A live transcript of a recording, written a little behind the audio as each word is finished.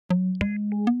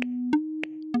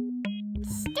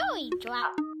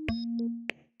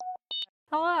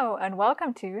Hello and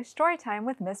welcome to Storytime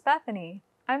with Miss Bethany.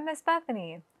 I'm Miss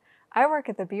Bethany. I work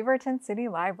at the Beaverton City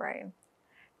Library.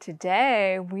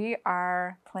 Today we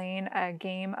are playing a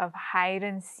game of hide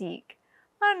and seek.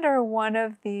 Under one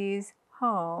of these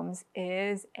homes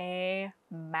is a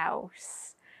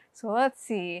mouse. So let's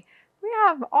see. We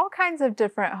have all kinds of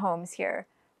different homes here.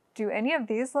 Do any of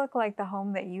these look like the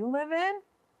home that you live in?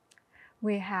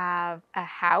 We have a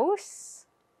house,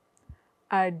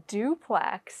 a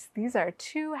duplex. These are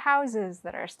two houses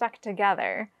that are stuck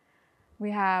together.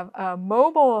 We have a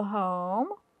mobile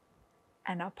home,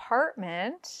 an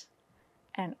apartment,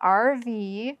 an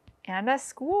RV, and a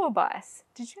school bus.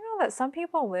 Did you know that some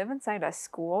people live inside a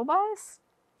school bus?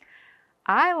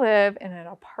 I live in an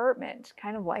apartment,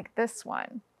 kind of like this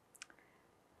one.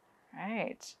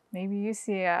 Right, maybe you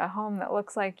see a home that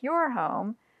looks like your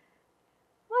home.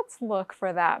 Let's look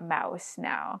for that mouse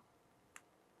now.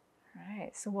 All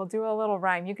right, so we'll do a little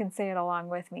rhyme. You can say it along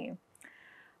with me.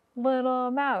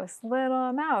 Little mouse,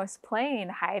 playing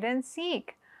hide and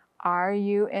seek. Are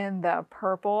you in the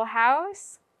purple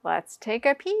house? Let's take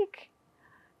a peek.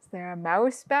 Is there a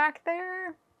mouse back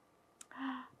there?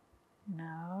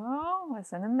 No,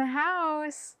 wasn't in the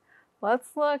house.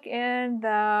 Let's look in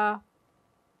the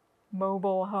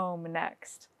mobile home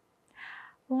next.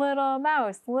 Little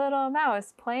mouse,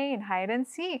 playing hide and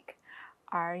seek.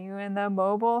 Are you in the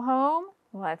mobile home?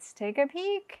 Let's take a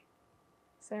peek.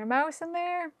 Is there a mouse in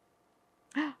there?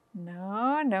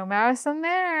 No, no mouse in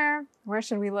there. Where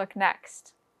should we look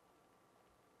next?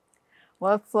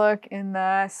 Let's look in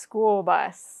the school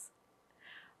bus.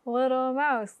 Little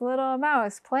mouse,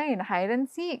 playing hide and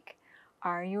seek.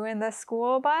 Are you in the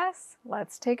school bus?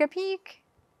 Let's take a peek.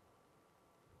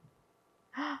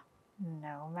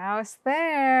 No mouse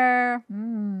there.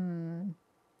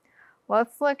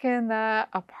 Let's look in the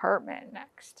apartment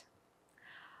next.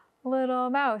 Little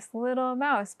mouse,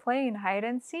 playing hide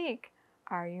and seek.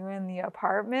 Are you in the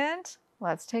apartment?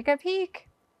 Let's take a peek.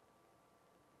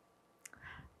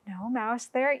 No mouse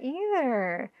there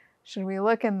either. Should we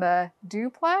look in the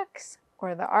duplex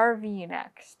or the RV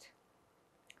next?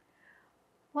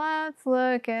 Let's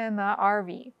look in the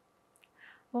RV.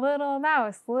 Little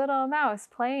mouse,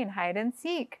 playing hide and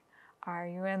seek. Are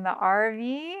you in the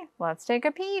RV? Let's take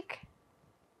a peek.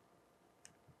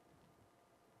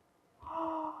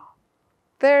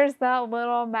 There's that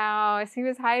little mouse. He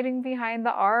was hiding behind the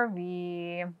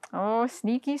RV. Oh,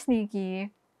 sneaky,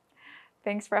 sneaky.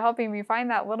 Thanks for helping me find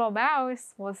that little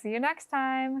mouse. We'll see you next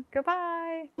time.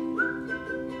 Goodbye.